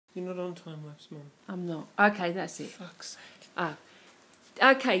You're not on time lapse, Mum. I'm not. Okay, that's it. Fuck's sake. Oh.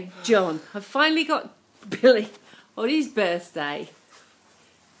 Okay, John, I've finally got Billy on his birthday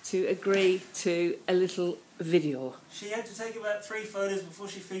to agree to a little video. She had to take about 3 photos before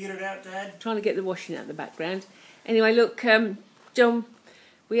she figured it out, Dad. Trying to get the washing out the background. Anyway, look, John,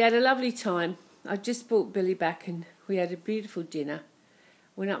 we had a lovely time. I just brought Billy back and we had a beautiful dinner.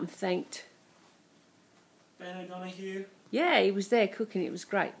 Went up and thanked. Ben O'Donoghue. Yeah, he was there cooking. It was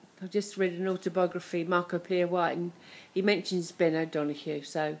great. I just read an autobiography, Marco Pierre White, and he mentions Ben O'Donoghue.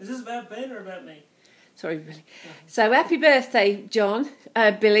 So Is this about Ben or about me? sorry, Billy. So happy birthday, John,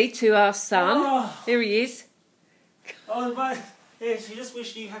 Billy, to our son. Oh. Here he is. Oh, but yeah, she just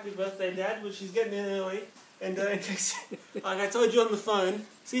wished you happy birthday, Dad, but she's getting in early. And in case, like I told you on the phone,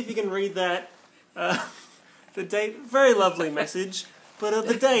 see if you can read that. The date, very lovely message, but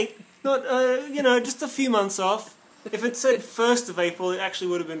the date, not just a few months off. If it said 1st of April, it actually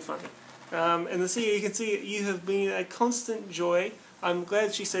would have been funny. And you can see you have been a constant joy. I'm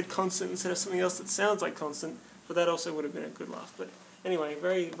glad she said constant instead of something else that sounds like constant, but that also would have been a good laugh. But anyway,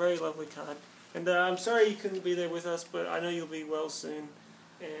 very, very lovely card. And I'm sorry you couldn't be there with us, but I know you'll be well soon.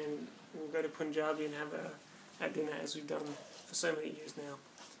 And we'll go to Punjabi and have a dinner as we've done for so many years now.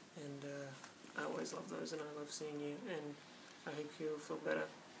 And I always love those, and I love seeing you, and I hope you'll feel better.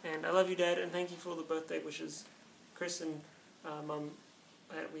 And I love you, Dad, and thank you for all the birthday wishes. Chris and Mum,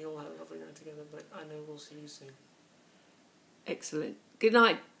 we all had a lovely night together, but I know we'll see you soon. Excellent. Good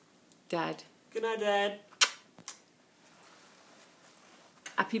night, Dad. Good night, Dad.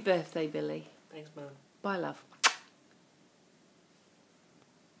 Happy birthday, Billy. Thanks, Mum. Bye, love.